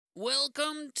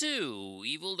Welcome to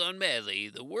Evil Done Badly,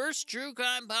 the worst true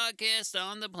crime podcast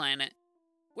on the planet.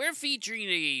 We're featuring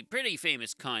a pretty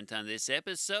famous cunt on this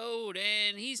episode,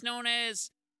 and he's known as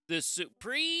the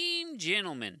Supreme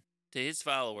Gentleman to his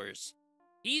followers.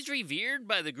 He's revered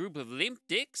by the group of limp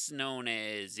dicks known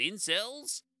as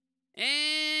incels,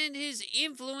 and his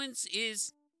influence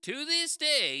is, to this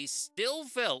day, still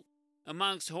felt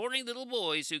amongst horny little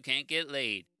boys who can't get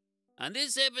laid. On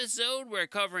this episode, we're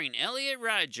covering Elliot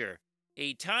Rodger,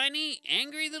 a tiny,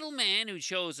 angry little man who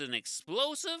chose an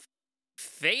explosive,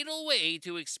 fatal way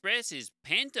to express his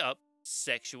pent-up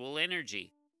sexual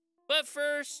energy. But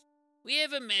first, we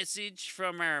have a message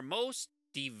from our most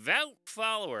devout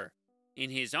follower, in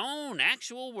his own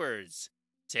actual words.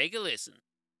 Take a listen.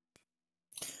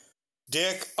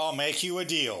 Dick, I'll make you a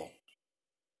deal.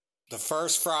 The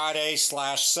first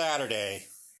Friday/Saturday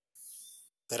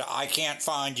that I can't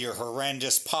find your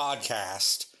horrendous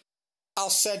podcast, I'll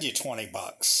send you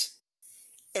 $20.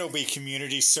 It'll be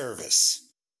community service.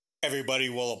 Everybody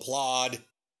will applaud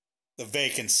the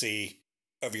vacancy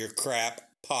of your crap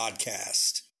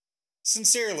podcast.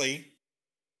 Sincerely,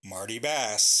 Marty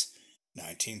Bass,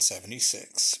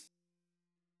 1976.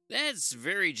 That's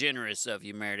very generous of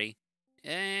you, Marty.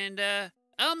 And,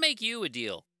 I'll make you a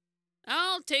deal.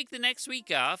 I'll take the next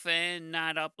week off and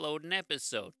not upload an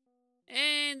episode.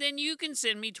 And then you can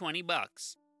send me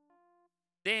 $20.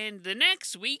 Then the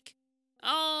next week,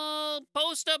 I'll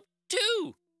post up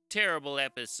 2 terrible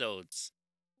episodes.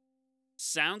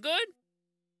 Sound good?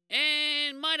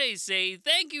 And might I say,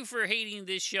 thank you for hating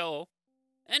this show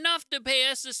enough to pay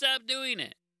us to stop doing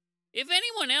it. If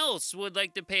anyone else would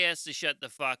like to pay us to shut the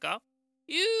fuck up,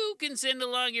 you can send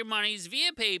along your monies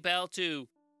via PayPal to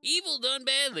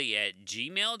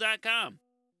evildonebadly@gmail.com.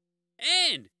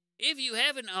 And if you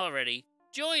haven't already,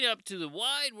 join up to the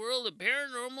Wide World of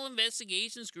Paranormal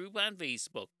Investigations group on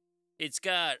Facebook. It's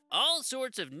got all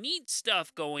sorts of neat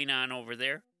stuff going on over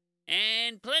there,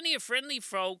 and plenty of friendly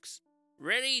folks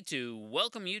ready to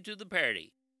welcome you to the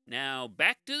party. Now,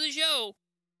 back to the show.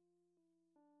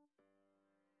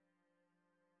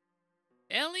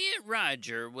 Elliot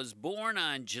Rodger was born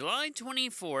on July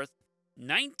 24th,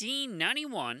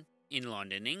 1991, in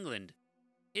London, England.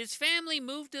 His family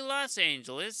moved to Los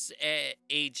Angeles at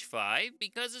age 5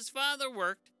 because his father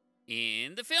worked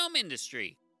in the film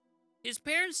industry. His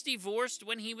parents divorced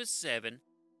when he was 7,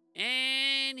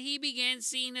 and he began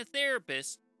seeing a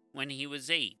therapist when he was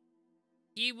 8.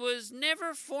 He was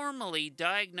never formally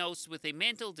diagnosed with a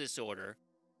mental disorder,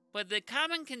 but the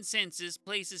common consensus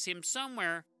places him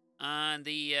somewhere on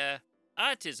the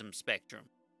autism spectrum.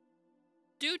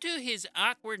 Due to his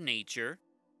awkward nature,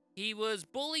 he was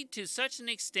bullied to such an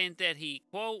extent that he,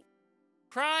 quote,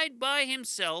 cried by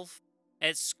himself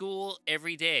at school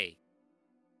every day.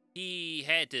 He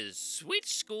had to switch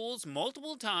schools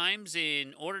multiple times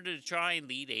in order to try and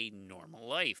lead a normal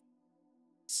life.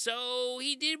 So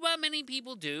he did what many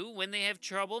people do when they have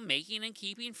trouble making and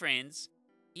keeping friends.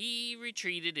 He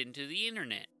retreated into the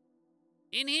internet.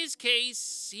 In his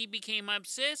case, he became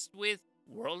obsessed with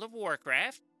World of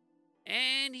Warcraft,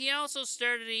 and he also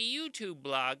started a YouTube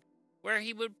blog where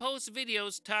he would post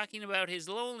videos talking about his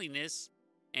loneliness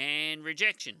and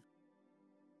rejection.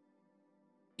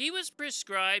 He was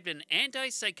prescribed an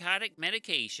antipsychotic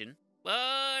medication,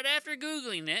 but after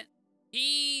Googling it,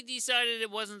 he decided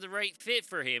it wasn't the right fit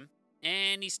for him,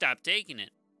 and he stopped taking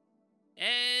it.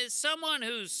 As someone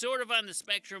who's sort of on the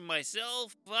spectrum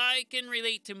myself, I can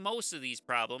relate to most of these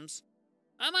problems.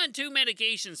 I'm on 2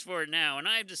 medications for it now, and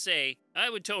I have to say, I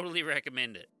would totally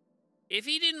recommend it. If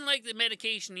he didn't like the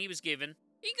medication he was given,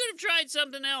 he could have tried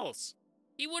something else.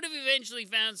 He would have eventually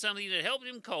found something that helped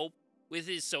him cope with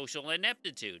his social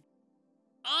ineptitude.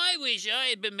 I wish I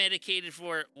had been medicated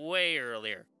for it way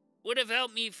earlier. Would have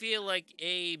helped me feel like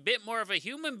a bit more of a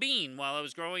human being while I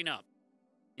was growing up,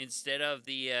 instead of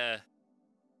the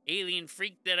alien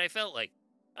freak that I felt like.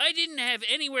 I didn't have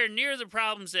anywhere near the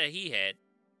problems that he had,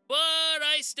 but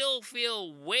I still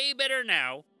feel way better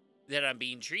now that I'm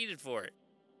being treated for it.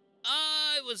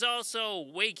 I was also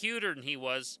way cuter than he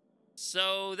was,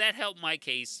 so that helped my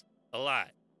case a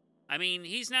lot. I mean,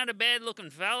 he's not a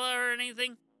bad-looking fella or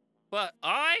anything, but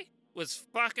I was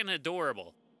fucking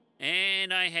adorable,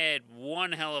 and I had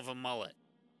one hell of a mullet.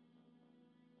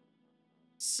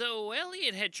 So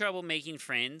Elliot had trouble making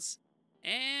friends,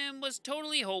 and was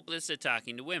totally hopeless at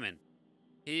talking to women.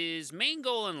 His main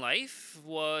goal in life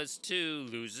was to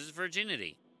lose his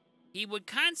virginity. He would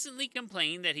constantly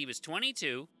complain that he was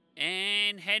 22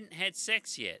 and hadn't had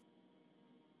sex yet.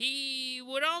 He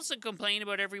would also complain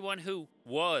about everyone who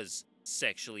was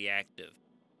sexually active.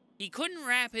 He couldn't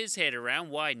wrap his head around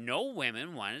why no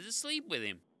women wanted to sleep with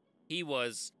him. he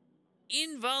was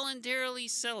involuntarily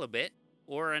celibate,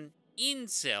 or an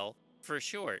incel for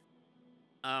short.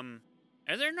 Are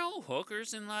there no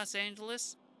hookers in Los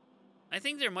Angeles? I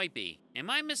think there might be. Am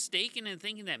I mistaken in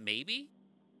thinking that maybe?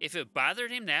 If it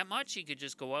bothered him that much, he could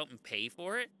just go out and pay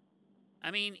for it? I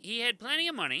mean, he had plenty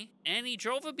of money, and he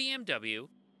drove a BMW,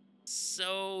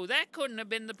 so that couldn't have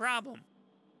been the problem.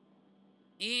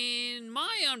 In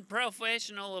my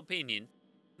unprofessional opinion,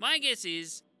 my guess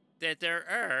is that there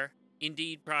are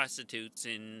indeed prostitutes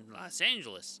in Los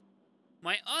Angeles.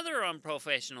 My other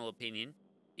unprofessional opinion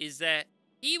is that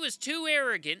he was too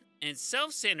arrogant and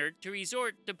self-centered to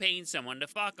resort to paying someone to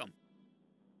fuck him.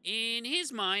 In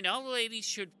his mind, all the ladies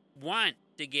should want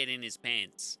to get in his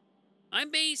pants.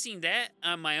 I'm basing that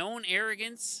on my own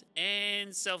arrogance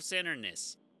and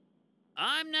self-centeredness.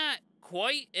 I'm not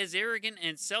quite as arrogant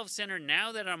and self-centered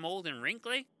now that I'm old and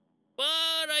wrinkly, but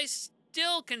I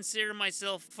still consider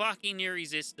myself fucking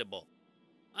irresistible.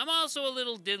 I'm also a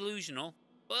little delusional,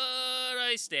 but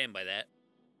I stand by that.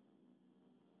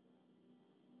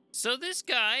 So this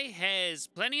guy has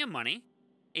plenty of money,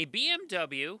 a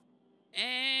BMW,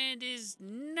 and is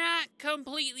not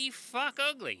completely fuck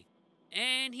ugly.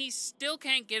 And he still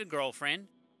can't get a girlfriend,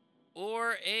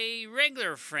 or a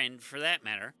regular friend for that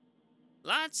matter.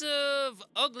 Lots of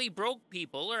ugly broke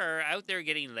people are out there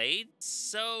getting laid,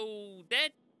 so that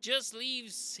just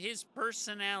leaves his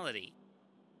personality.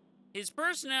 His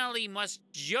personality must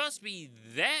just be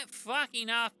that fucking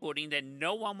off-putting that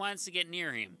no one wants to get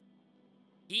near him.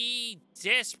 He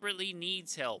desperately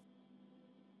needs help.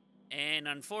 And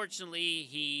unfortunately,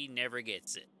 he never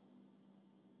gets it.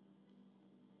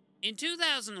 In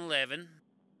 2011,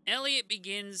 Elliot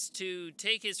begins to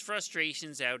take his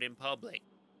frustrations out in public.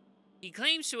 He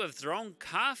claims to have thrown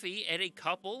coffee at a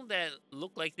couple that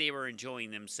looked like they were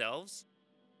enjoying themselves,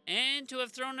 and to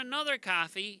have thrown another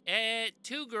coffee at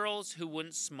two girls who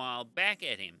wouldn't smile back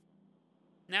at him.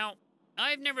 Now,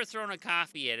 I've never thrown a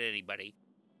coffee at anybody,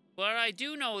 but I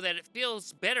do know that it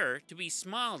feels better to be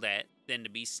smiled at than to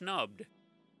be snubbed.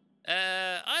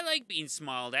 I like being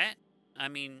smiled at. I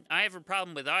mean, I have a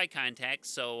problem with eye contact,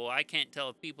 so I can't tell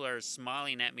if people are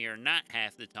smiling at me or not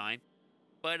half the time.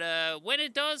 But when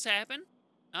it does happen,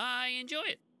 I enjoy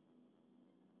it.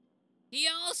 He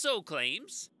also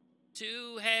claims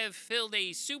to have filled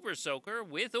a super soaker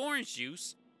with orange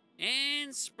juice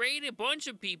and sprayed a bunch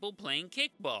of people playing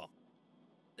kickball.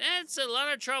 That's a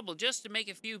lot of trouble just to make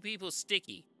a few people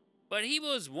sticky, but he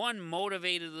was one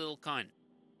motivated little cunt.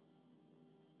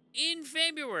 In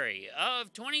February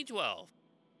of 2012,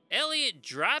 Elliot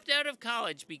dropped out of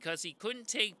college because he couldn't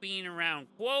take being around,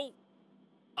 quote,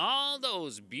 all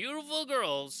those beautiful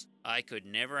girls I could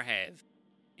never have,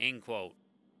 end quote.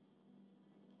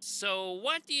 So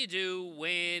what do you do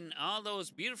when all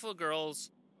those beautiful girls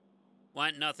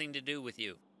want nothing to do with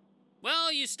you?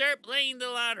 Well, you start playing the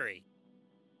lottery.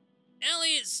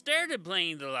 Elliot started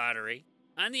playing the lottery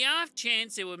on the off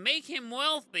chance it would make him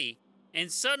wealthy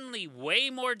and suddenly way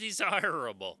more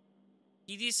desirable.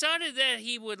 He decided that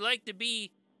he would like to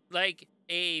be like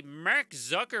a Mark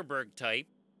Zuckerberg type,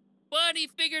 but he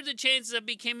figured the chances of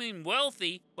becoming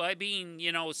wealthy by being,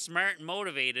 smart and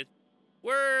motivated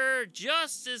were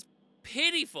just as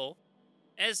pitiful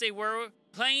as they were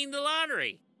playing the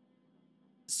lottery.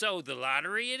 So the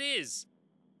lottery it is.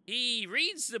 He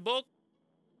reads the book,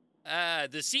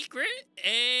 The Secret,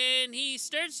 and he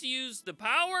starts to use the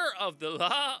power of the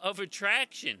law of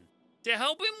attraction to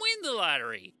help him win the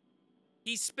lottery.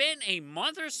 He spent a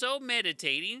month or so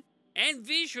meditating and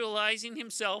visualizing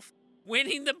himself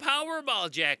winning the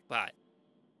Powerball jackpot.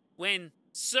 When,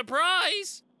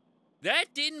 surprise, that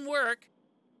didn't work,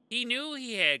 he knew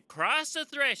he had crossed a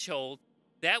threshold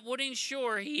that would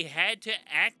ensure he had to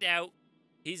act out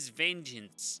his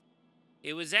vengeance.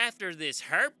 It was after this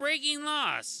heartbreaking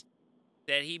loss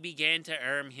that he began to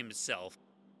arm himself.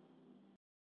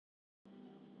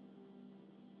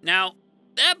 Now,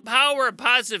 that power of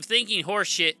positive thinking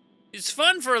horseshit is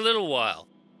fun for a little while.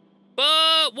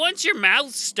 But once your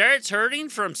mouth starts hurting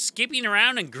from skipping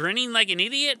around and grinning like an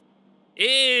idiot,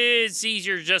 it's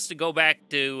easier just to go back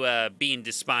to being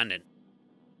despondent.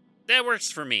 That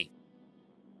works for me.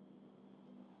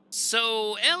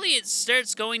 So Elliot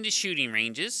starts going to shooting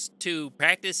ranges to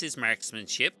practice his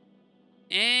marksmanship,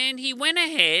 and he went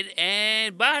ahead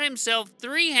and bought himself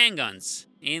 3 handguns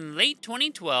in late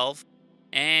 2012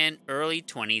 and early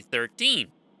 2013.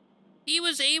 He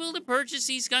was able to purchase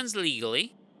these guns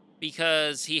legally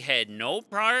because he had no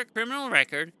prior criminal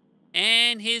record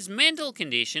and his mental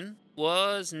condition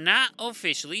was not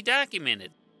officially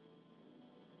documented.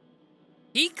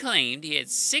 He claimed he had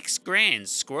 $6 grand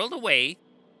squirreled away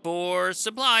for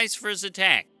supplies for his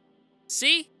attack,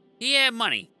 See? He had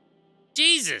money.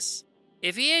 Jesus!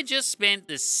 If he had just spent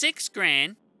the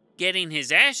 $6,000 getting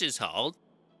his ashes hauled,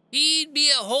 he'd be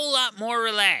a whole lot more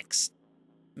relaxed.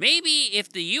 Maybe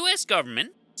if the US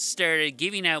government started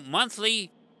giving out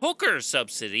monthly hooker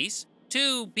subsidies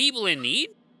to people in need,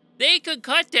 they could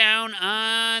cut down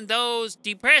on those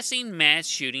depressing mass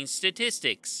shooting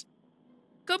statistics.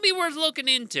 Could be worth looking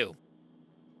into.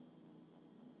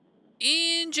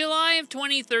 In July of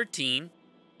 2013,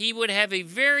 he would have a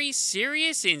very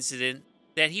serious incident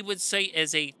that he would cite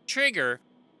as a trigger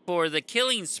for the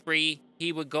killing spree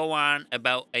he would go on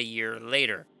about a year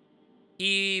later.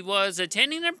 He was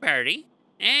attending a party,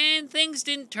 and things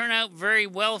didn't turn out very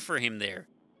well for him there.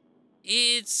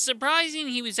 It's surprising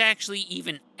he was actually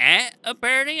even at a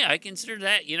party. I consider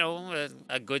that,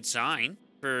 a good sign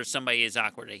for somebody as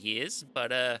awkward as he is.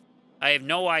 But I have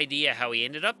no idea how he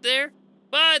ended up there,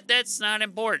 but that's not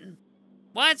important.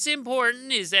 What's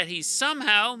important is that he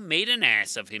somehow made an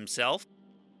ass of himself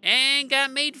and got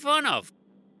made fun of.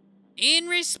 In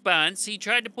response, he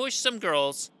tried to push some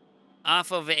girls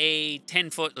off of a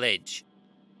 10-foot ledge.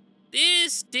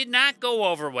 This did not go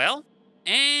over well,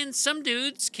 and some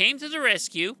dudes came to the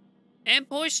rescue and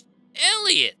pushed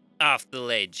Elliot off the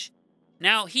ledge.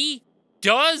 Now, he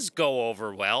does go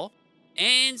over well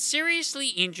and seriously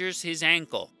injures his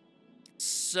ankle.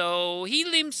 So he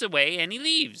limps away and he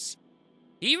leaves.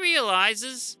 He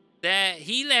realizes that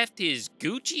he left his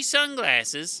Gucci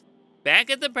sunglasses back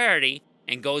at the party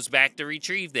and goes back to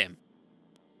retrieve them.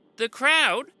 The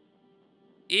crowd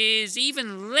is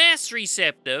even less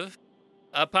receptive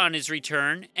upon his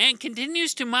return and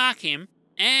continues to mock him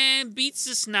and beats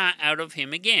the snot out of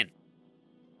him again.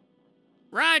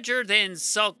 Rodger then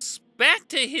sulks back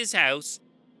to his house,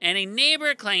 and a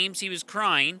neighbor claims he was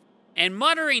crying and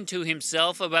muttering to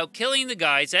himself about killing the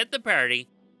guys at the party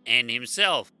and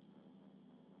himself.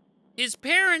 His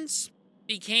parents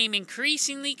became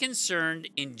increasingly concerned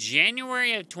in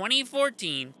January of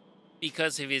 2014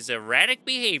 because of his erratic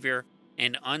behavior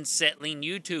and unsettling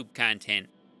YouTube content.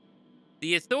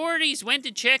 The authorities went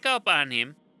to check up on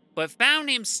him, but found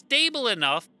him stable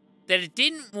enough that it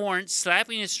didn't warrant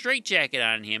slapping a straitjacket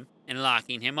on him and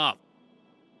locking him up.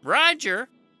 Rodger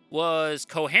was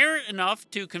coherent enough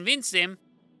to convince them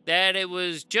that it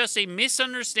was just a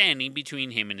misunderstanding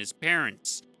between him and his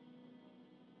parents.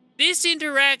 This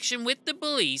interaction with the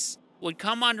police would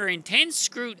come under intense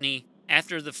scrutiny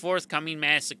after the forthcoming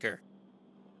massacre.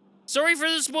 Sorry for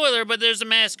the spoiler, but there's a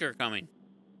massacre coming.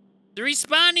 The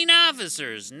responding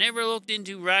officers never looked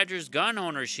into Rodger's gun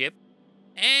ownership,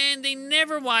 and they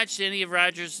never watched any of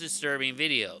Rodger's disturbing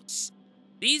videos.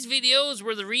 These videos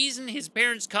were the reason his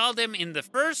parents called him in the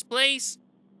first place,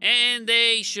 and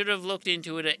they should have looked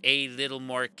into it a little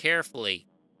more carefully.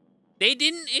 They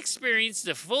didn't experience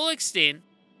the full extent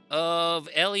of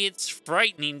Elliot's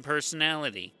frightening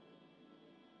personality.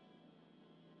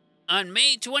 On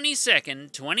May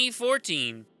 22nd,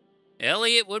 2014,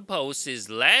 Elliot would post his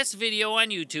last video on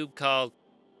YouTube called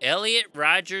Elliot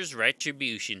Rodger's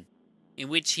Retribution, in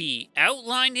which he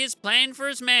outlined his plan for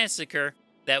his massacre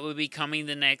that would be coming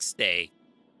the next day.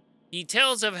 He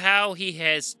tells of how he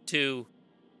has to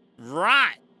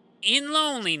rot in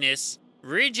loneliness,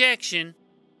 rejection,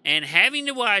 and having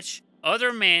to watch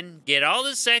other men get all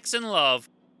the sex and love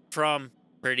from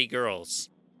pretty girls.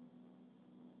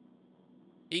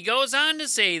 He goes on to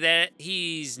say that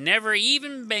he's never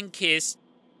even been kissed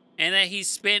and that he's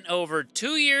spent over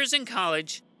 2 years in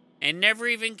college and never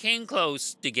even came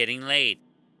close to getting laid.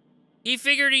 He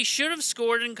figured he should have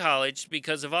scored in college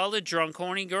because of all the drunk,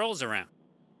 horny girls around.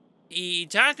 He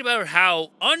talked about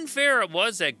how unfair it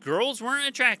was that girls weren't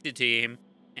attracted to him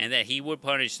and that he would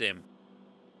punish them.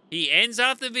 He ends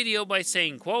off the video by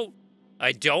saying, quote,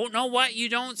 "I don't know what you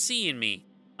don't see in me.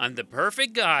 I'm the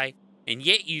perfect guy, and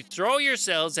yet you throw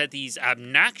yourselves at these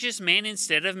obnoxious men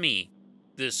instead of me,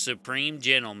 the supreme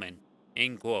gentleman,"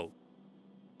 end quote.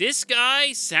 This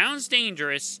guy sounds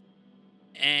dangerous,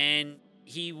 and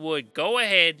he would go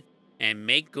ahead and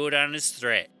make good on his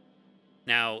threat.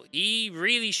 Now, he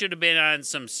really should have been on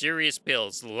some serious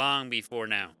pills long before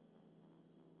now.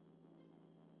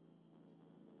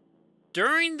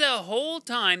 During the whole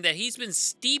time that he's been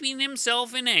steeping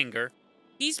himself in anger,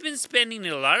 he's been spending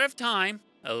a lot of time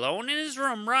alone in his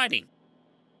room writing.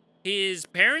 His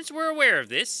parents were aware of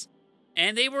this,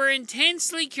 and they were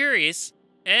intensely curious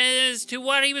as to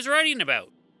what he was writing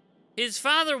about. His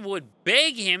father would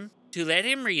beg him to let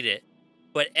him read it,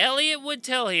 but Elliot would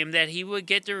tell him that he would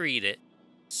get to read it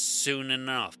soon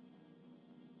enough.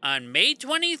 On May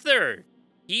 23rd,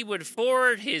 he would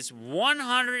forward his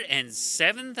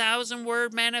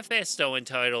 107,000-word manifesto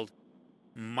entitled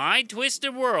My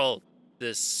Twisted World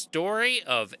the story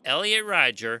of Elliot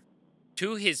Rodger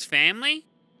to his family,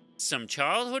 some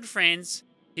childhood friends,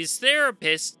 his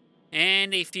therapist,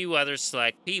 and a few other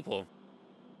select people.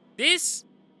 This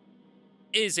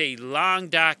is a long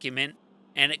document,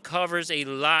 and it covers a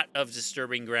lot of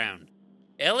disturbing ground.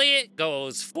 Elliot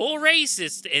goes full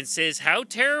racist and says how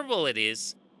terrible it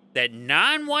is that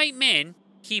non-white men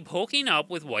keep hooking up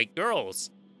with white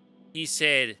girls. He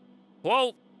said,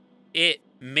 quote, "It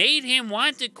made him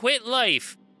want to quit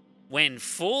life when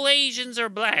full Asians or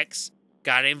blacks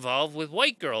got involved with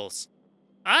white girls."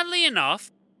 Oddly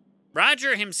enough,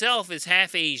 Rodger himself is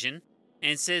half Asian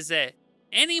and says that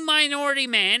any minority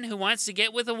man who wants to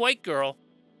get with a white girl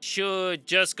should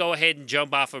just go ahead and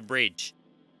jump off a bridge.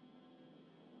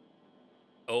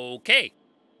 Okay.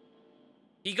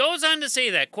 He goes on to say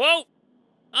that, quote,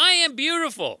 "I am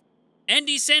beautiful and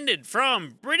descended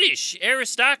from British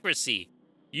aristocracy.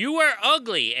 You are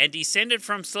ugly and descended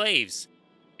from slaves,"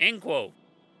 end quote,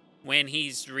 when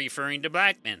he's referring to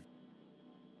black men.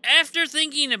 After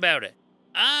thinking about it,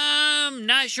 I'm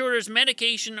not sure there's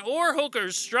medication or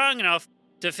hookers strong enough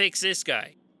to fix this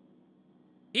guy.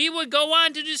 He would go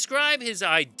on to describe his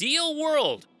ideal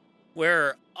world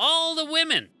where all the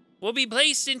women will be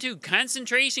placed into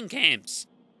concentration camps.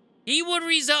 He would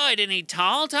reside in a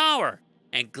tall tower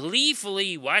and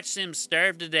gleefully watch them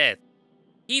starve to death.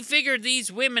 He figured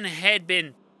these women had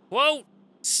been, quote,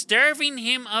 "starving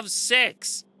him of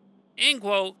sex," end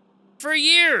quote, for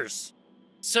years.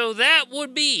 So that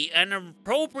would be an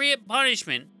appropriate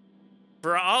punishment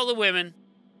for all the women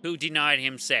who denied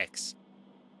him sex.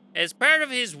 As part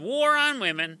of his war on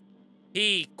women,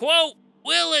 he, quote,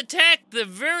 "will attack the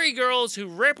very girls who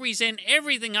represent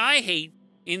everything I hate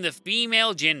in the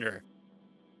female gender.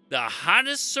 The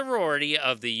hottest sorority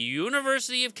of the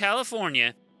University of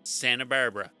California, Santa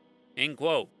Barbara," end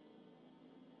quote.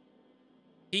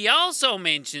 He also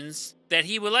mentions that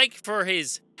he would like for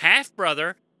his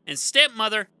half-brother and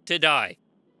stepmother to die,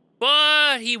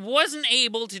 but he wasn't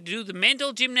able to do the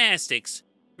mental gymnastics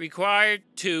required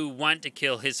to want to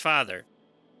kill his father.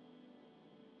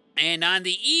 And on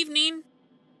the evening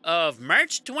of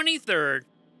March 23rd,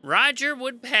 Rodger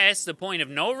would pass the point of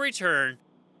no return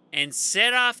and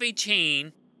set off a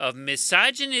chain of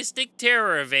misogynistic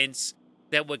terror events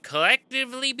that would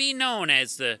collectively be known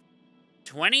as the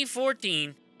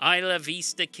 2014 Isla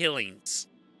Vista killings.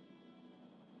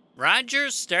 Rodger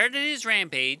started his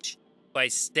rampage by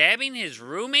stabbing his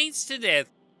roommates to death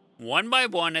one by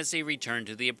one as they returned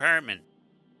to the apartment.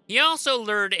 He also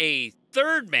lured a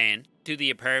third man to the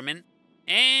apartment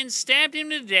and stabbed him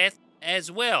to death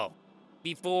as well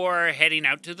before heading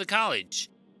out to the college.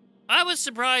 I was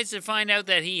surprised to find out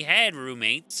that he had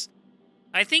roommates.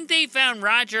 I think they found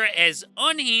Rodger as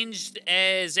unhinged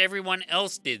as everyone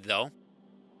else did, though.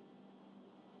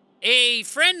 A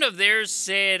friend of theirs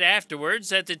said afterwards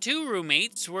that the two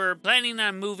roommates were planning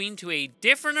on moving to a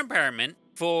different apartment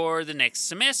for the next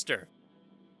semester.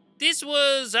 This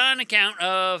was on account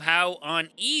of how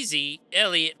uneasy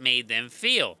Elliot made them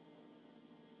feel.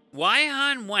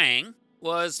 Waihan Wang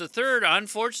was the third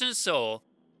unfortunate soul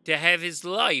to have his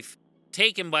life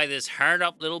taken by this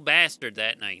hard-up little bastard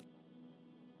that night.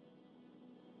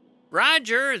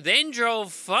 Rodger then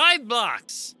drove 5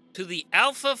 blocks to the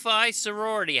Alpha Phi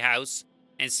sorority house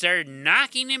and started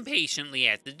knocking impatiently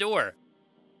at the door.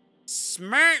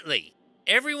 Smartly,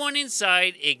 everyone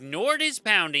inside ignored his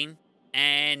pounding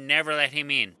and never let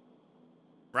him in.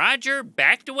 Rodger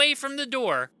backed away from the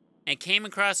door and came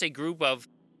across a group of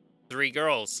 3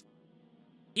 girls.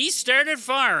 He started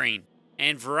firing,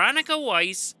 and Veronica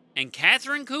Weiss and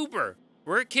Catherine Cooper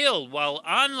were killed while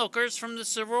onlookers from the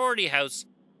sorority house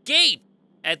gaped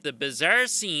at the bizarre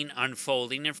scene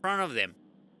unfolding in front of them.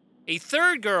 A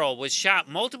third girl was shot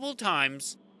multiple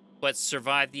times but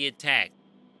survived the attack.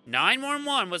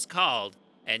 911 was called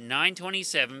at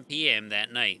 9:27 p.m.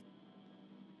 that night.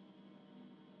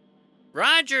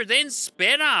 Rodger then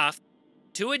sped off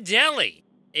to a deli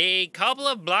a couple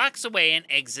of blocks away and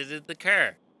exited the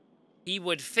car. He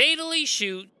would fatally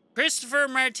shoot Christopher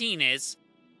Martinez,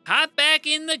 hop back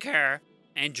in the car,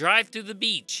 and drive to the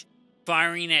beach,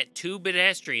 firing at 2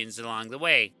 pedestrians along the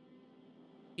way.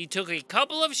 He took a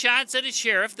couple of shots at a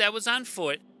sheriff that was on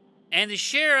foot, and the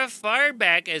sheriff fired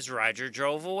back as Rodger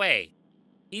drove away.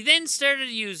 He then started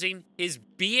using his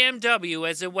BMW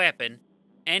as a weapon,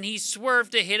 and he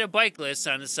swerved to hit a bicyclist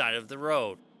on the side of the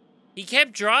road. He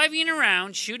kept driving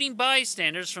around, shooting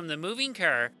bystanders from the moving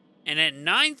car, and at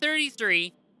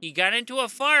 9:33, he got into a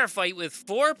firefight with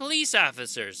 4 police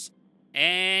officers,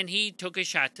 and he took a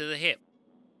shot to the hip.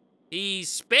 He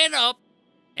sped up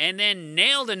and then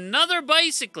nailed another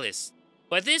bicyclist,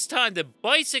 but this time the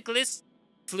bicyclist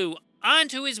flew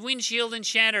onto his windshield and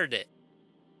shattered it.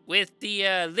 With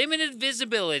the limited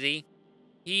visibility,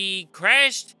 he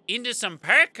crashed into some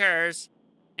parked cars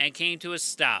and came to a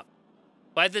stop.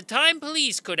 By the time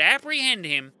police could apprehend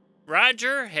him,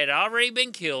 Rodger had already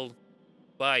been killed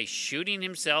by shooting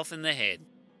himself in the head.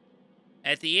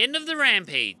 At the end of the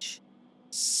rampage,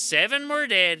 7 were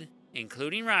dead,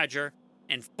 including Rodger,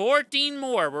 and 14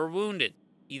 more were wounded,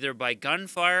 either by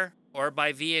gunfire or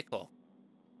by vehicle.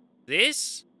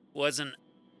 This was an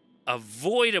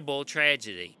avoidable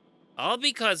tragedy, all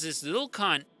because this little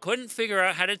cunt couldn't figure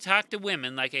out how to talk to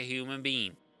women like a human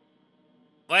being.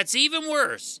 What's even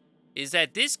worse is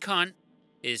that this cunt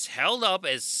is held up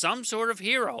as some sort of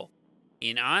hero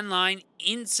in online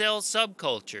incel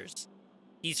subcultures.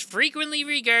 He's frequently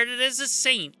regarded as a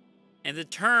saint, and the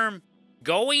term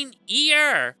going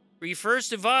ER refers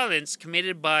to violence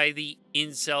committed by the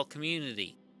incel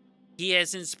community. He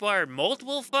has inspired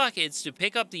multiple fuckheads to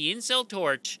pick up the incel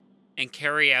torch and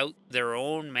carry out their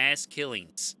own mass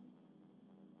killings.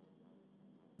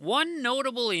 One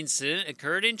notable incident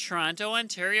occurred in Toronto,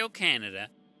 Ontario, Canada,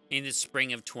 in the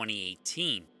spring of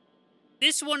 2018.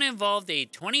 This one involved a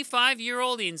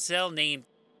 25-year-old incel named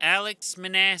Alex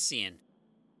Manassian.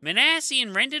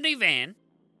 Manassian rented a van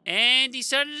and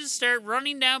decided to start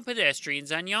running down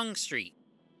pedestrians on Yonge Street.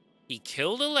 He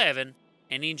killed 11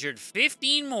 and injured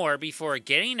 15 more before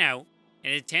getting out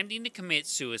and attempting to commit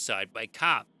suicide by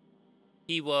cop.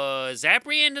 He was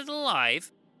apprehended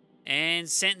alive and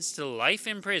sentenced to life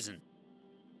in prison.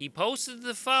 He posted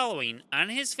the following on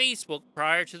his Facebook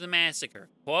prior to the massacre,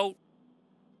 quote,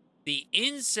 "The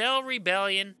incel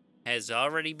rebellion has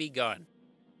already begun.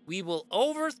 We will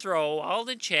overthrow all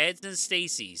the Chads and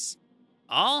Stacys.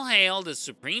 All hail the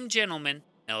supreme gentleman,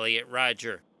 Elliot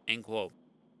Rodger," end quote.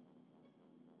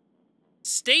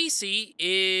 Stacy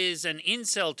is an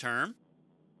incel term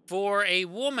for a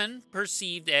woman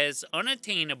perceived as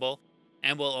unattainable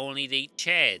and will only date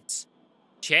Chads.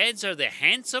 Chads are the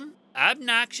handsome,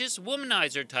 obnoxious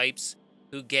womanizer types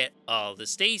who get all the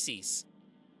Stacys.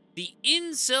 The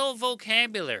incel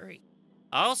vocabulary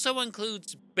also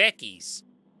includes Beckies,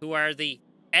 who are the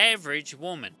average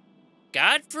woman.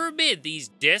 God forbid these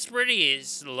desperate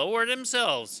idiots lower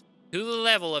themselves to the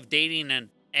level of dating an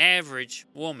average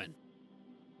woman.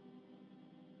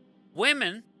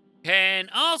 Women can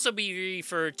also be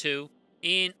referred to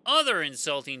in other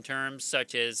insulting terms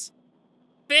such as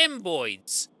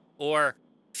femboids or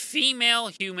female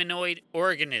humanoid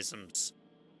organisms.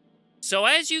 So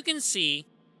as you can see,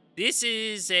 this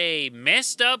is a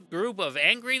messed up group of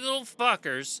angry little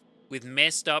fuckers with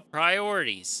messed up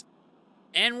priorities.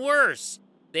 And worse,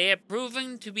 they have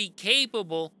proven to be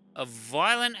capable of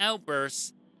violent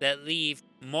outbursts that leave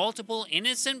multiple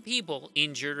innocent people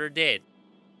injured or dead.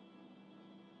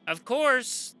 Of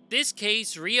course, this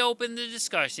case reopened the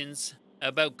discussions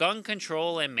about gun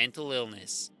control and mental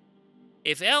illness.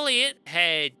 If Elliot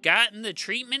had gotten the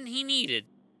treatment he needed,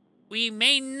 we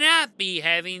may not be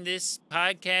having this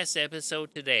podcast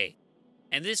episode today,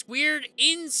 and this weird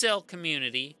incel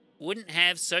community wouldn't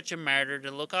have such a martyr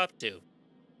to look up to.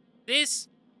 This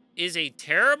is a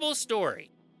terrible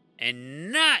story,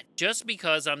 and not just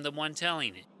because I'm the one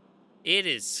telling it. It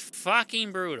is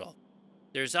fucking brutal.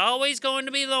 There's always going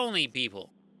to be lonely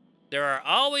people. There are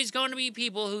always going to be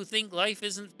people who think life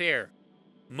isn't fair.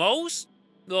 Most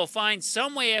will find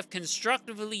some way of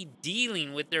constructively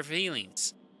dealing with their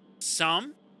feelings.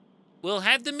 Some will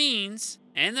have the means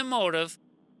and the motive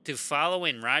to follow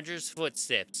in Rodger's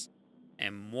footsteps,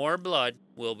 and more blood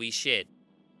will be shed.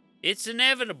 It's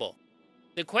inevitable.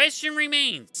 The question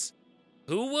remains,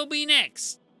 who will be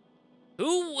next?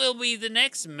 Who will be the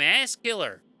next mass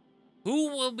killer? Who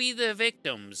will be the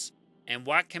victims, and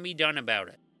what can be done about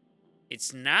it?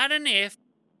 It's not an if,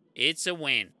 it's a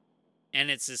when, and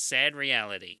it's a sad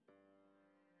reality.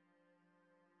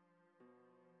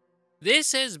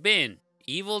 This has been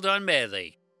Evil Done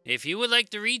Badly. If you would like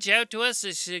to reach out to us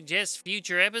to suggest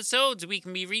future episodes, we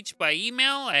can be reached by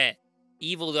email at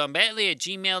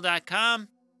evildonebadly@gmail.com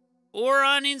or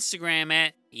on Instagram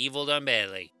at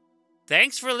evildonebadly.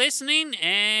 Thanks for listening,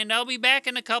 and I'll be back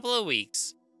in a couple of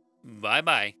weeks.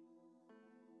 Bye-bye.